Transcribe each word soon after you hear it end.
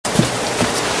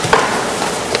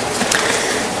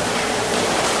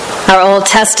Our Old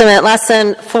Testament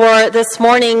lesson for this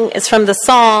morning is from the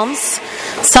Psalms,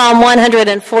 Psalm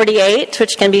 148,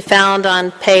 which can be found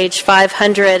on page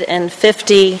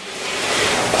 550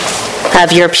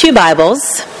 of your pew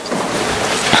Bibles.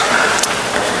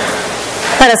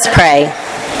 Let us pray.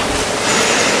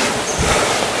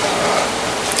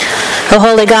 O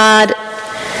holy God,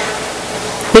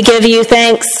 we give you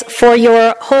thanks for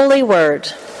your holy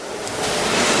word.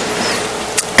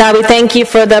 God, we thank you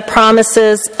for the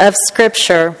promises of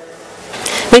Scripture.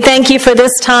 We thank you for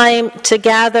this time to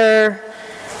gather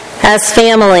as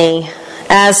family,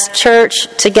 as church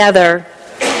together,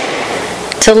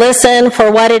 to listen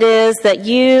for what it is that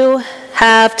you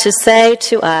have to say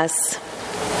to us.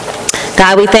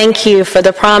 God, we thank you for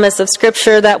the promise of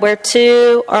Scripture that where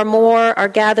two or more are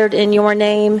gathered in your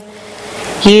name,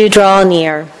 you draw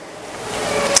near.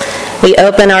 We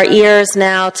open our ears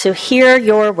now to hear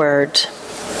your word.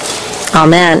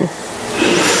 Amen.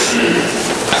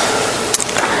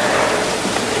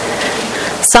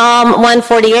 Psalm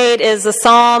 148 is a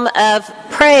psalm of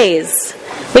praise.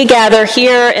 We gather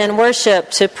here in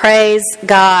worship to praise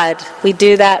God. We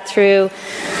do that through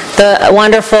the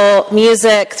wonderful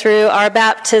music, through our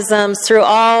baptisms, through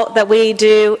all that we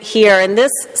do here. And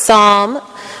this psalm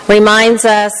reminds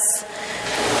us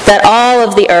that all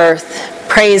of the earth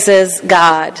praises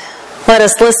God. Let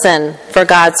us listen for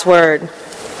God's word.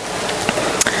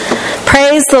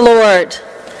 Praise the Lord.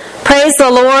 Praise the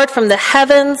Lord from the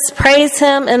heavens. Praise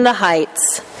him in the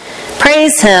heights.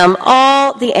 Praise him,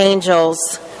 all the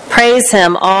angels. Praise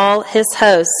him, all his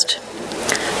host.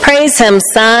 Praise him,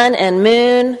 sun and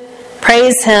moon.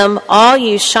 Praise him, all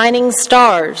you shining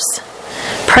stars.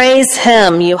 Praise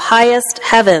him, you highest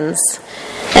heavens,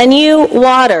 and you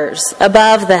waters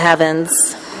above the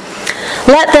heavens.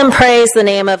 Let them praise the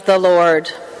name of the Lord,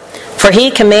 for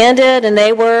he commanded and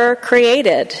they were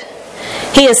created.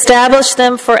 He established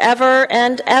them forever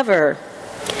and ever.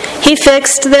 He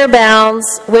fixed their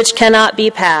bounds which cannot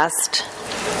be passed.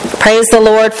 Praise the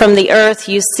Lord from the earth,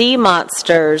 you sea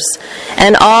monsters,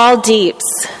 and all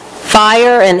deeps,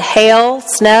 fire and hail,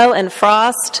 snow and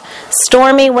frost,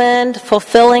 stormy wind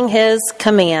fulfilling his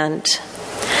command.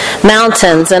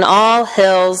 Mountains and all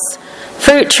hills,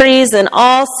 fruit trees and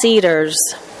all cedars,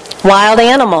 wild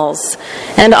animals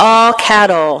and all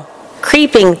cattle,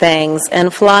 creeping things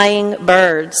and flying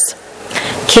birds,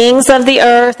 kings of the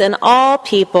earth and all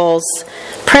peoples,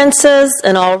 princes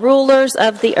and all rulers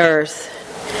of the earth,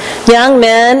 young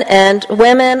men and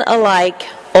women alike,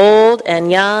 old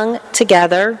and young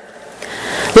together.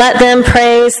 Let them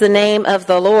praise the name of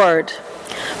the Lord,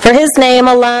 for his name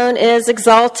alone is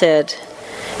exalted.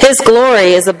 His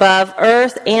glory is above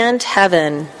earth and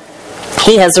heaven.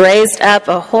 He has raised up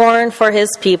a horn for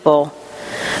his people.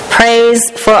 Praise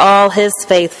for all his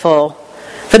faithful,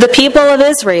 for the people of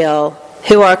Israel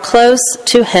who are close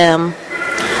to him.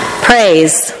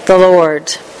 Praise the Lord.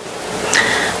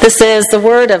 This is the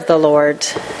word of the Lord.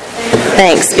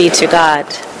 Thanks be to God.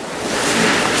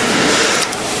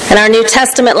 And our New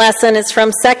Testament lesson is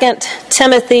from 2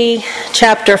 Timothy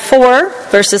chapter 4,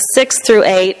 verses 6 through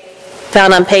 8,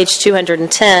 found on page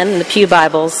 210 in the pew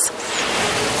Bibles.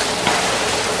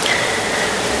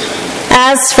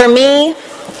 As for me,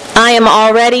 I am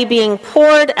already being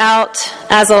poured out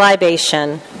as a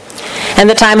libation, and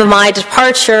the time of my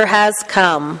departure has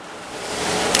come.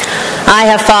 I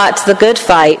have fought the good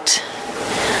fight.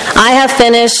 I have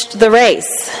finished the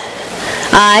race.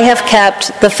 I have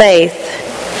kept the faith.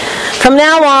 From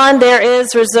now on, there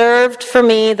is reserved for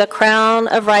me the crown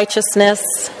of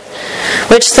righteousness,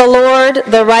 which the Lord,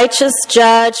 the righteous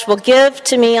judge, will give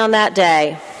to me on that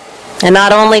day, and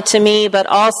not only to me, but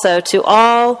also to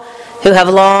all who have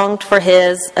longed for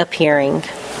his appearing.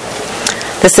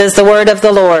 This is the word of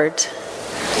the Lord.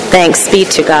 Thanks be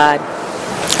to God.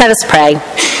 Let us pray.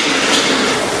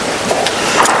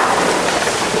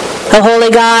 O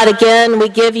holy God, again we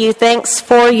give you thanks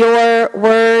for your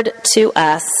word to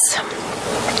us.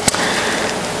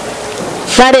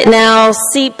 Let it now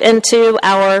seep into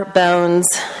our bones,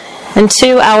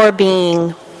 into our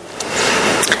being,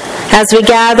 as we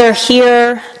gather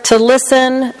here to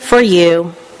listen for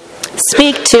you.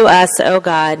 Speak to us, O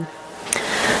God,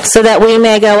 so that we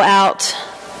may go out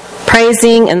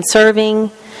praising and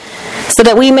serving, so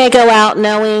that we may go out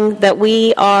knowing that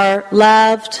we are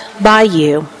loved by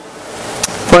you.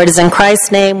 For it is in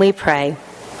Christ's name we pray.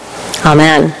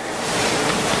 Amen.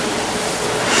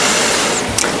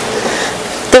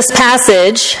 This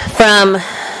passage from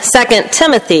 2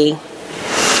 Timothy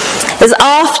is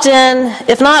often,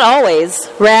 if not always,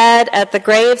 read at the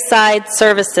graveside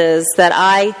services that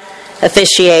I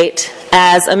officiate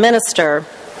as a minister.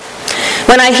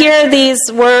 When I hear these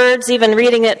words, even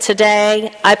reading it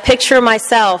today, I picture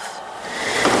myself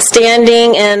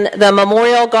standing in the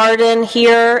memorial garden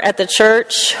here at the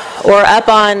church, or up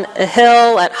on a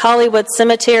hill at Hollywood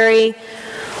Cemetery,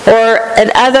 or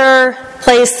at other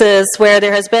places where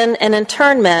there has been an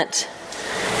internment.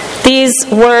 These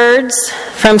words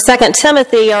from 2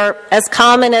 Timothy are as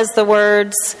common as the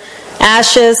words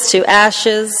ashes to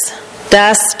ashes,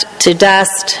 dust to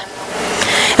dust.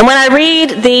 And when I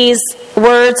read these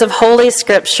words of Holy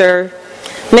Scripture,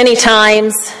 many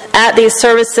times at these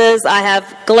services I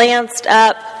have glanced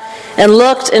up and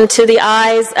looked into the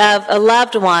eyes of a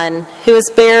loved one who is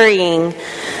burying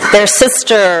their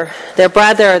sister, their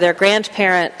brother, their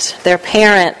grandparent, their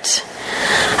parent.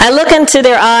 I look into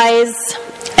their eyes,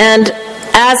 and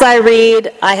as I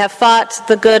read, I have fought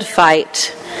the good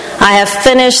fight. I have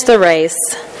finished the race.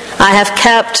 I have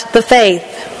kept the faith.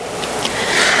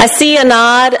 I see a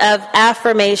nod of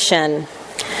affirmation,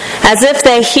 as if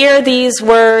they hear these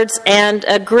words and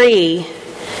agree,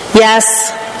 yes,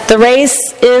 the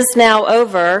race is now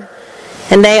over,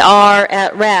 and they are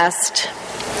at rest.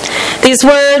 These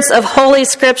words of Holy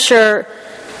Scripture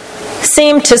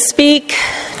seem to speak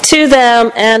to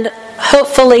them and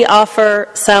hopefully offer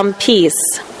some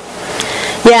peace.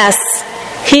 Yes,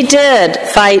 he did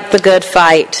fight the good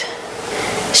fight.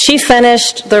 She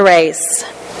finished the race.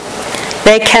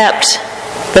 They kept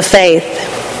the faith.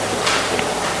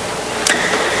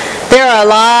 There are a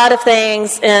lot of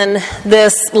things in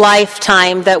this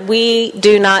lifetime that we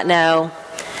do not know.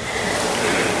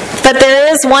 But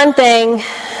there is one thing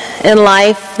in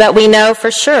life that we know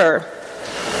for sure.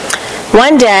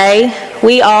 One day,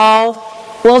 we all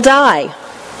will die.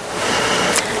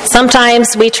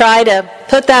 Sometimes we try to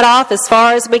put that off as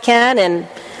far as we can, and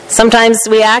sometimes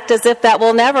we act as if that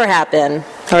will never happen,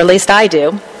 or at least I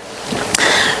do.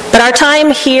 But our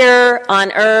time here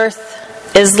on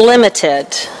earth is limited.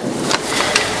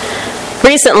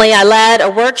 Recently, I led a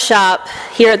workshop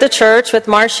here at the church with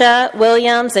Marcia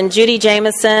Williams and Judy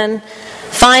Jameson.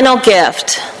 Final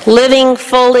Gift, Living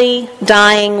Fully,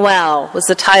 Dying Well was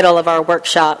the title of our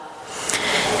workshop.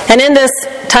 And in this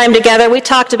time together, we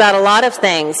talked about a lot of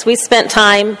things. We spent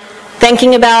time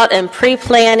thinking about and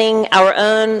pre-planning our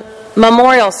own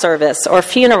memorial service or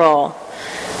funeral,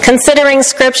 considering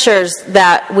scriptures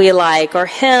that we like or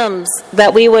hymns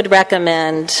that we would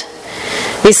recommend.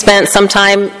 We spent some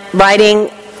time writing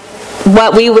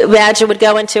what we imagine would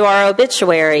go into our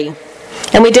obituary,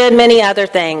 and we did many other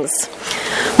things.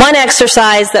 One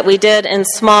exercise that we did in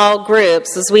small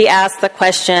groups was we asked the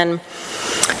question,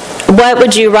 what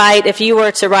would you write if you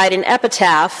were to write an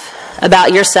epitaph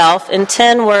about yourself in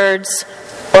 10 words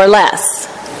or less?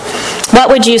 What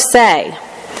would you say?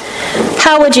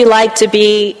 How would you like to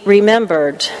be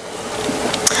remembered?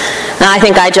 Now, I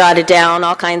think I jotted down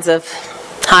all kinds of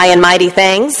high and mighty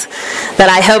things that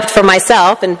I hoped for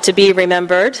myself and to be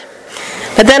remembered.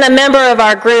 But then a member of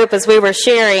our group, as we were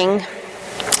sharing,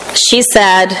 she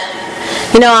said,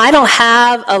 I don't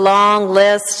have a long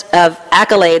list of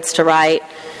accolades to write.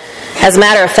 As a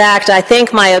matter of fact, I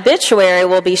think my obituary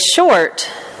will be short.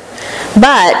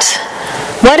 But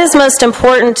what is most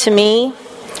important to me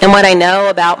and what I know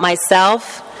about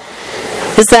myself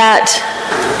is that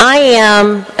I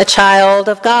am a child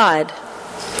of God.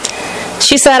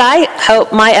 She said, I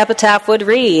hope my epitaph would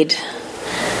read,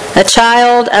 a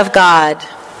child of God,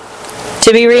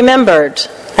 to be remembered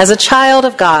as a child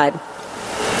of God.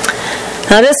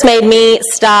 Now this made me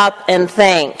stop and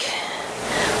think,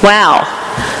 wow,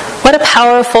 what a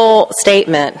powerful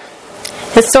statement.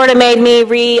 It sort of made me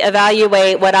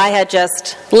reevaluate what I had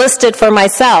just listed for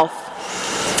myself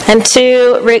and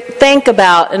to think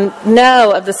about and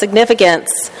know of the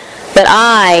significance that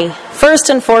I, first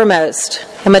and foremost,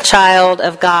 am a child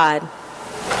of God.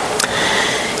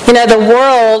 The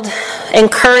world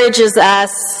encourages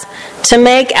us to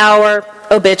make our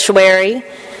obituary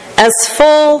as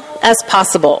full as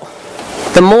possible.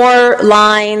 The more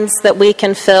lines that we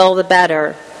can fill, the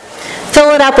better.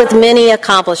 Fill it up with many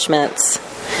accomplishments.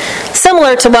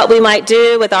 Similar to what we might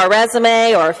do with our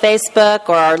resume or our Facebook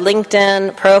or our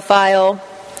LinkedIn profile.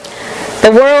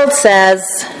 The world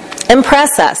says,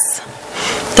 impress us.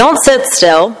 Don't sit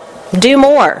still. Do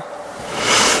more.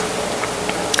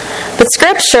 But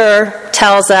Scripture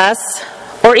tells us,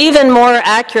 or even more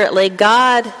accurately,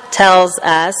 God tells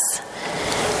us,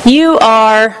 you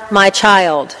are my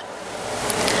child.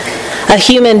 A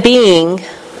human being,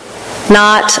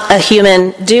 not a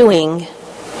human doing.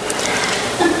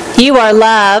 You are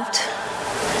loved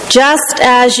just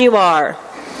as you are,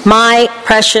 my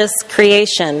precious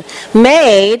creation,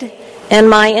 made in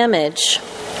my image.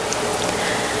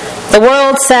 The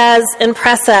world says,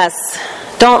 impress us.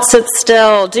 Don't sit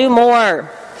still. Do more.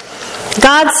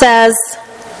 God says,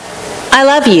 I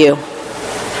love you.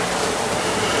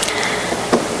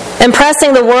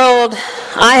 Impressing the world,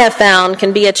 I have found,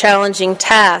 can be a challenging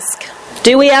task.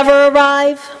 Do we ever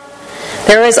arrive?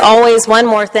 There is always one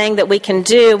more thing that we can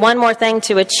do, one more thing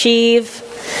to achieve,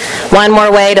 one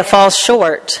more way to fall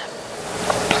short.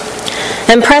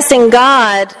 Impressing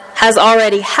God has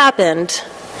already happened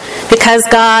because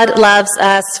God loves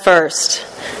us first,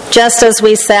 just as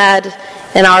we said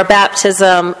in our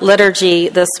baptism liturgy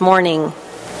this morning.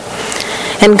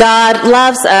 And God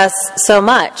loves us so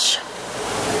much.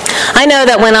 I know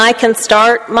that when I can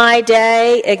start my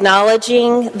day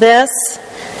acknowledging this,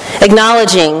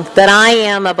 acknowledging that I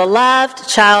am a beloved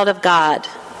child of God,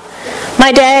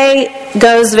 my day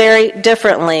goes very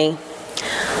differently.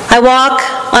 I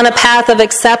walk on a path of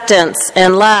acceptance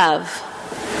and love.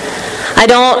 I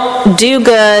don't do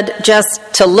good just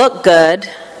to look good.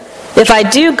 If I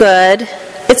do good,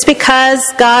 it's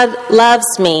because God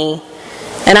loves me,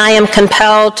 and I am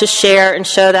compelled to share and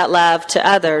show that love to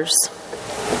others.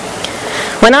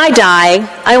 When I die,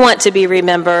 I want to be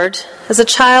remembered as a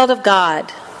child of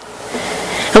God.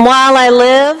 And while I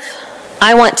live,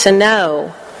 I want to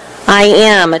know I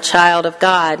am a child of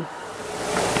God.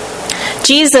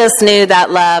 Jesus knew that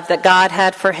love that God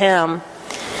had for him.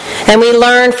 And we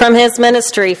learn from his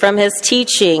ministry, from his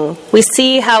teaching. We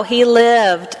see how he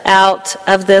lived out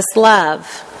of this love.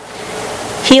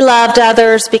 He loved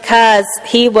others because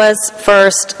he was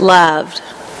first loved.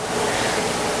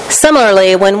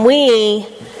 Similarly, when we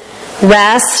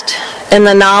rest in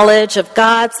the knowledge of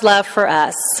God's love for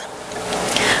us,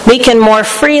 we can more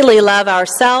freely love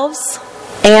ourselves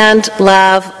and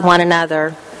love one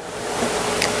another.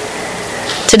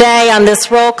 Today, on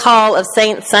this roll call of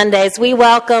Saint Sundays, we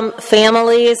welcome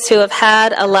families who have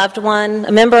had a loved one,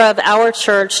 a member of our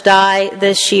church, die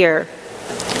this year.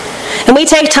 And we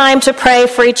take time to pray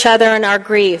for each other in our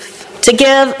grief, to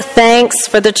give thanks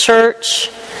for the church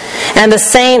and the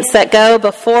saints that go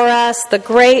before us, the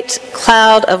great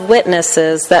cloud of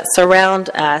witnesses that surround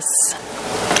us.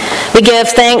 We give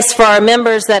thanks for our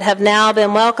members that have now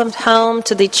been welcomed home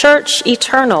to the church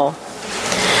eternal.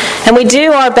 And we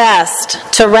do our best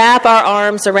to wrap our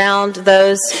arms around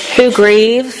those who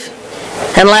grieve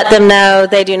and let them know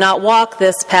they do not walk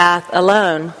this path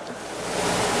alone.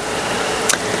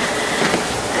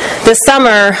 This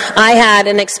summer, I had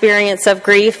an experience of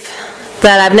grief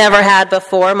that I've never had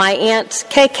before. My Aunt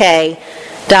KK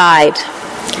died.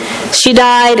 She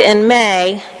died in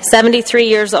May, 73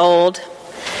 years old.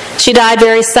 She died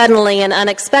very suddenly and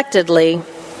unexpectedly.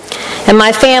 And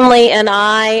my family and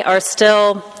I are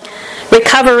still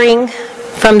recovering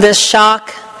from this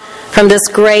shock, from this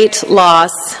great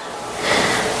loss.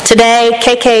 Today,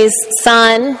 KK's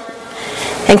son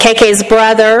and KK's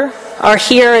brother are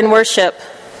here in worship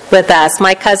with us,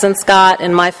 my cousin Scott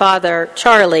and my father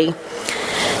Charlie.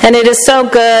 And it is so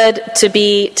good to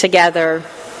be together.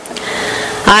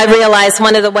 I realize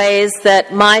one of the ways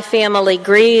that my family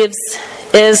grieves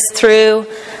is through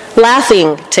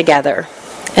laughing together.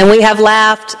 And we have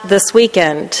laughed this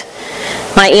weekend.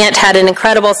 My aunt had an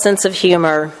incredible sense of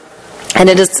humor. And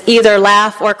it is either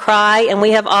laugh or cry, and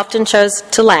we have often chose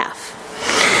to laugh.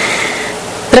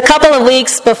 But a couple of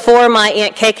weeks before my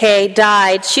Aunt KK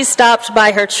died, she stopped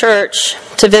by her church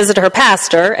to visit her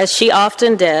pastor, as she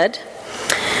often did.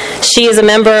 She is a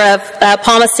member of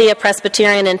Palmacia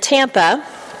Presbyterian in Tampa,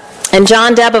 and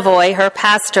John Debevoy, her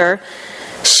pastor,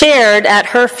 shared at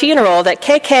her funeral that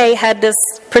KK had this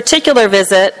particular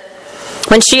visit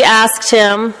when she asked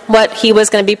him what he was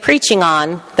going to be preaching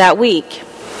on that week.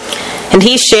 And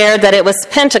he shared that it was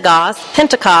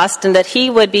Pentecost, and that he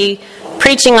would be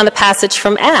preaching on the passage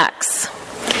from Acts.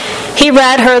 He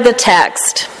read her the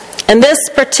text, and this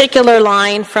particular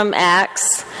line from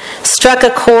Acts struck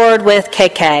a chord with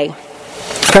KK.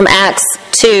 From Acts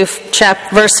 2,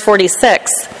 verse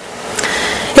 46.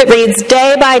 It reads,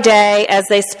 "Day by day, as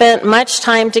they spent much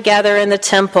time together in the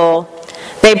temple,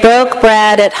 they broke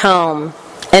bread at home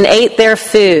and ate their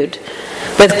food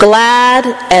with glad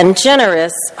and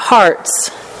generous hearts,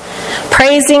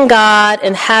 praising God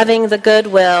and having the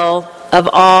goodwill of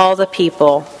all the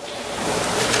people."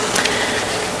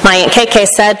 My Aunt KK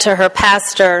said to her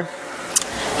pastor,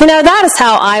 that is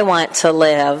how I want to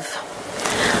live.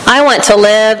 I want to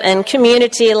live in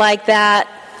community like that,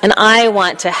 and I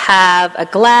want to have a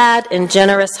glad and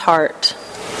generous heart.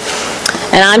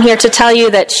 And I'm here to tell you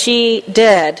that she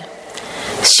did.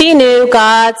 She knew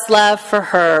God's love for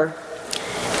her,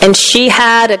 and she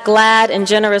had a glad and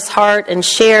generous heart and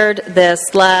shared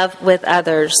this love with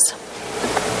others.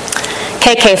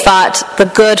 KK fought the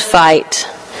good fight.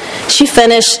 She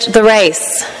finished the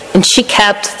race, and she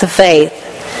kept the faith.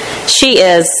 She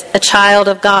is a child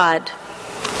of God.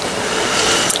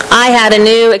 I had a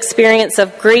new experience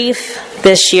of grief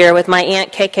this year with my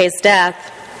Aunt KK's death.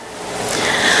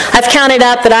 I've counted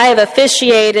up that I have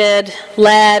officiated,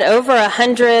 led over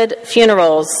 100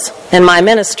 funerals in my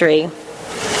ministry.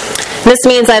 This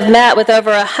means I've met with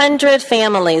over 100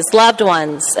 families, loved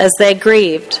ones, as they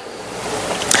grieved.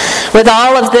 With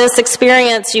all of this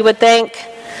experience, you would think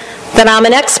that I'm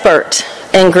an expert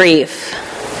in grief.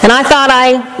 And I thought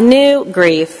I knew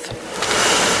grief.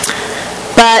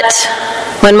 But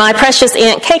when my precious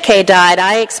Aunt KK died,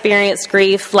 I experienced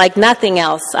grief like nothing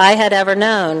else I had ever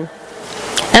known.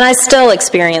 And I still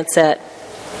experience it.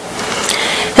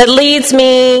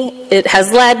 It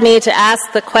has led me to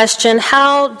ask the question,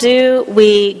 how do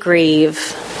we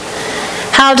grieve?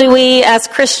 How do we as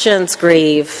Christians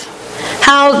grieve?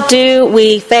 How do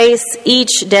we face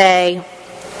each day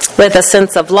with a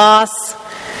sense of loss?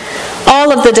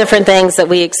 All of the different things that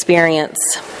we experience.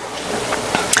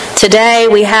 Today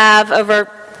we have over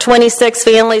 26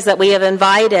 families that we have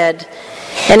invited.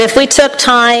 And if we took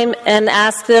time and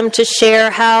asked them to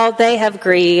share how they have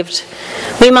grieved,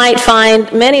 we might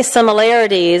find many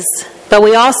similarities, but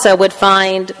we also would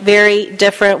find very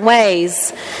different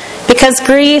ways, because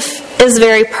grief is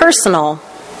very personal.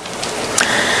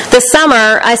 This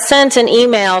summer, I sent an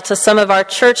email to some of our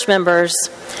church members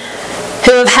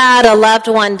who have had a loved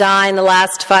one die in the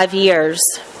last 5 years.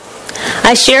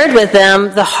 I shared with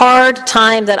them the hard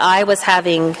time that I was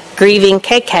having grieving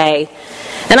KK.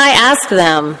 And I asked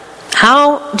them,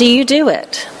 how do you do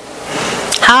it?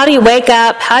 How do you wake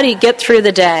up? How do you get through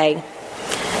the day?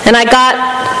 And I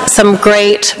got some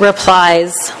great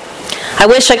replies. I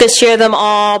wish I could share them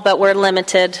all, but we're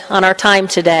limited on our time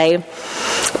today.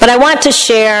 But I want to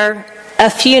share a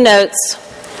few notes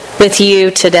with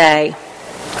you today.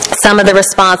 Some of the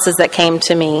responses that came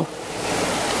to me.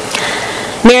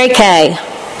 Mary Kay,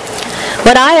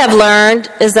 what I have learned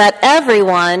is that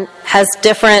everyone has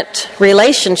different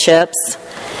relationships,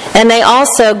 and they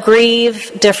also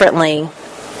grieve differently.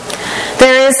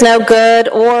 There is no good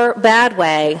or bad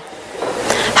way.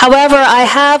 However, I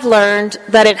have learned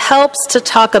that it helps to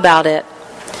talk about it.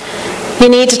 You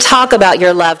need to talk about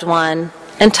your loved one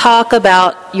and talk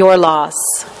about your loss.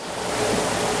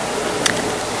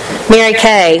 Mary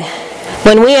Kay,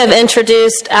 when we have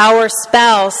introduced our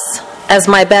spouse as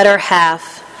my better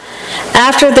half,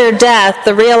 after their death,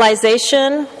 the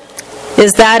realization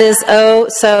is that is oh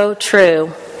so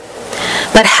true.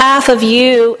 But half of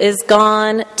you is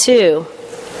gone too.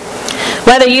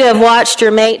 Whether you have watched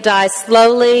your mate die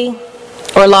slowly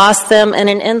or lost them in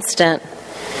an instant,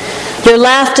 you're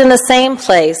left in the same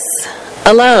place,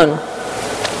 alone,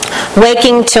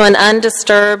 waking to an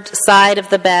undisturbed side of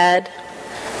the bed,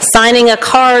 signing a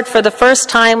card for the first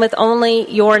time with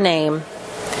only your name,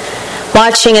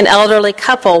 watching an elderly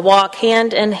couple walk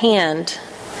hand in hand,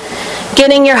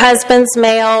 getting your husband's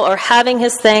mail or having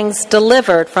his things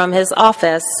delivered from his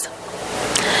office.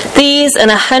 These and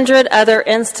 100 other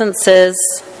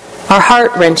instances are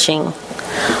heart-wrenching.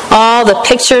 All the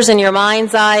pictures in your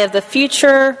mind's eye of the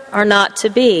future are not to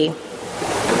be.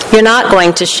 You're not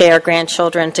going to share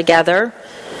grandchildren together.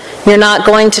 You're not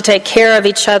going to take care of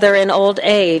each other in old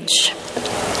age.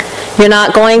 You're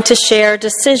not going to share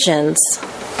decisions.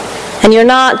 And you're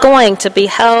not going to be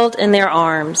held in their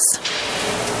arms.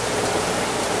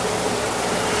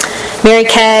 Mary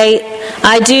Kay,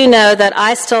 I do know that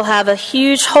I still have a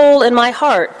huge hole in my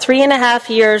heart 3.5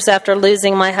 years after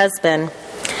losing my husband.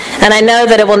 And I know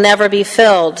that it will never be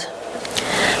filled.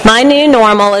 My new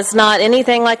normal is not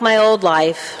anything like my old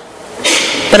life.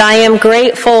 But I am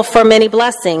grateful for many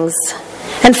blessings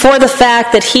and for the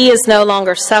fact that he is no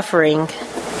longer suffering.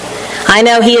 I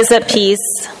know he is at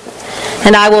peace,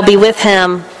 and I will be with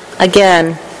him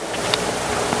again.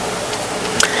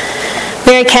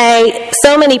 Mary Kay,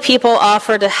 so many people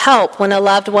offer to help when a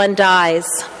loved one dies.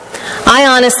 I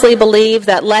honestly believe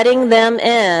that letting them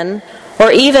in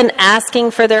or even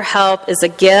asking for their help is a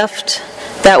gift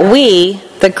that we,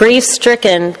 the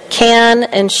grief-stricken, can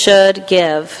and should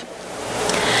give.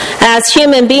 As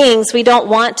human beings, we don't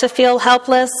want to feel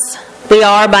helpless. We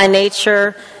are by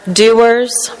nature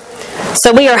doers.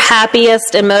 So we are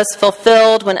happiest and most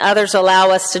fulfilled when others allow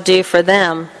us to do for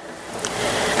them.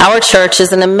 Our church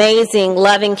is an amazing,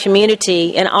 loving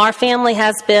community, and our family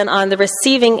has been on the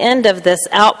receiving end of this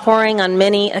outpouring on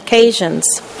many occasions.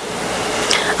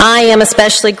 I am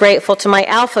especially grateful to my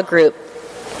Alpha group,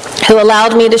 who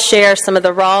allowed me to share some of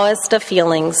the rawest of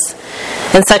feelings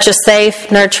in such a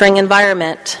safe, nurturing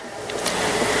environment.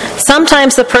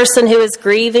 Sometimes the person who is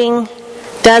grieving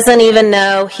doesn't even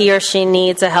know he or she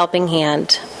needs a helping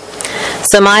hand.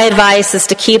 So my advice is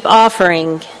to keep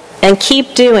offering and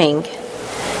keep doing.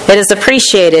 It is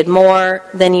appreciated more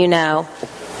than you know.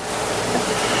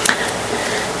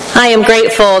 I am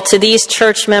grateful to these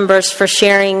church members for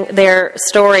sharing their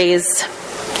stories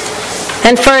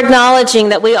and for acknowledging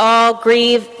that we all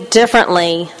grieve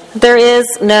differently. There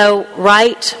is no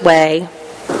right way.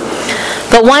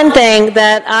 But one thing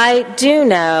that I do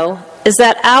know is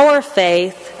that our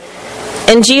faith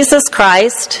in Jesus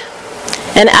Christ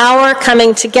and our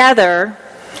coming together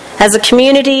as a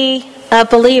community of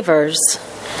believers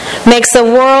makes a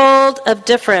world of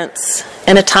difference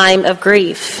in a time of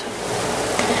grief.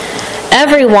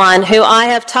 Everyone who I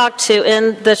have talked to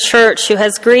in the church who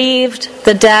has grieved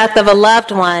the death of a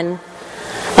loved one,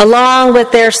 along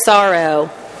with their sorrow,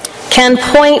 can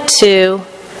point to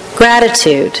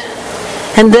gratitude.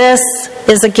 And this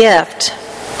is a gift.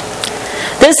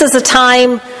 This is a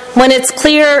time when it's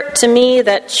clear to me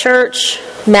that church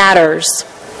matters,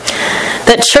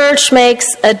 that church makes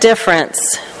a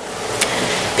difference.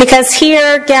 Because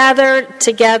here, gathered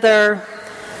together,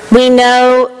 we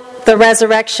know the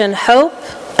resurrection hope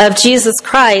of Jesus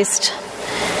Christ,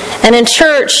 and in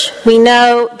church, we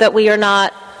know that we are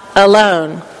not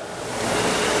alone.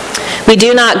 We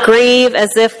do not grieve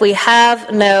as if we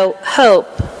have no hope.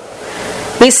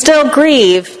 We still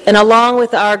grieve, and along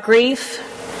with our grief,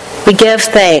 we give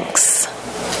thanks,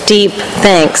 deep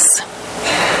thanks.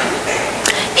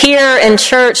 Here in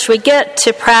church, we get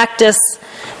to practice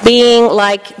being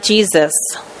like Jesus,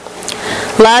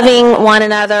 loving one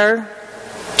another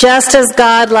just as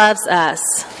God loves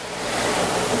us,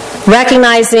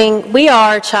 recognizing we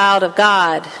are a child of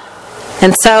God,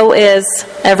 and so is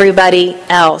everybody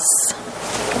else.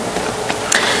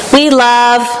 We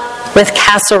love with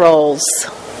casseroles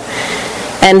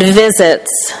and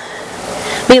visits.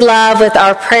 We love with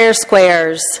our prayer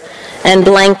squares and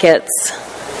blankets.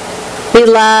 We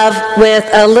love with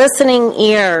a listening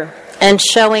ear and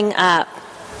showing up.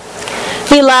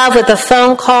 We love with a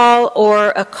phone call or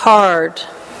a card.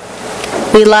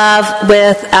 We love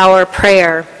with our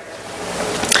prayer.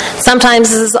 Sometimes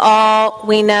this is all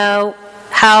we know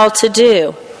how to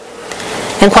do.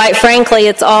 And quite frankly,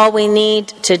 it's all we need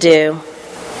to do.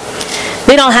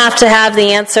 We don't have to have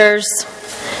the answers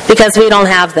because we don't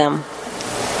have them.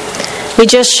 We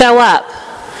just show up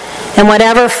in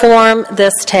whatever form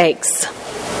this takes.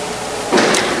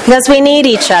 Because we need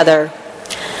each other.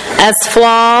 As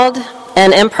flawed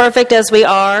and imperfect as we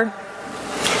are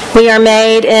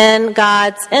made in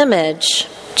God's image,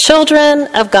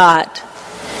 children of God.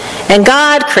 And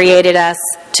God created us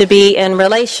to be in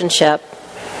relationship,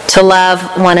 to love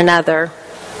one another.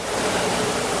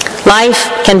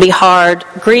 Life can be hard.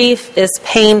 Grief is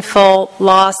painful.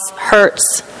 Loss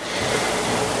hurts.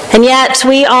 And yet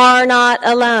we are not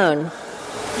alone.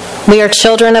 We are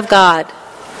children of God,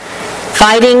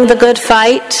 fighting the good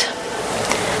fight,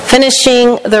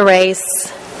 finishing the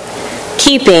race,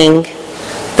 keeping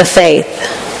the faith.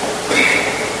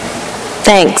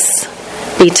 Thanks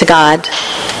be to God.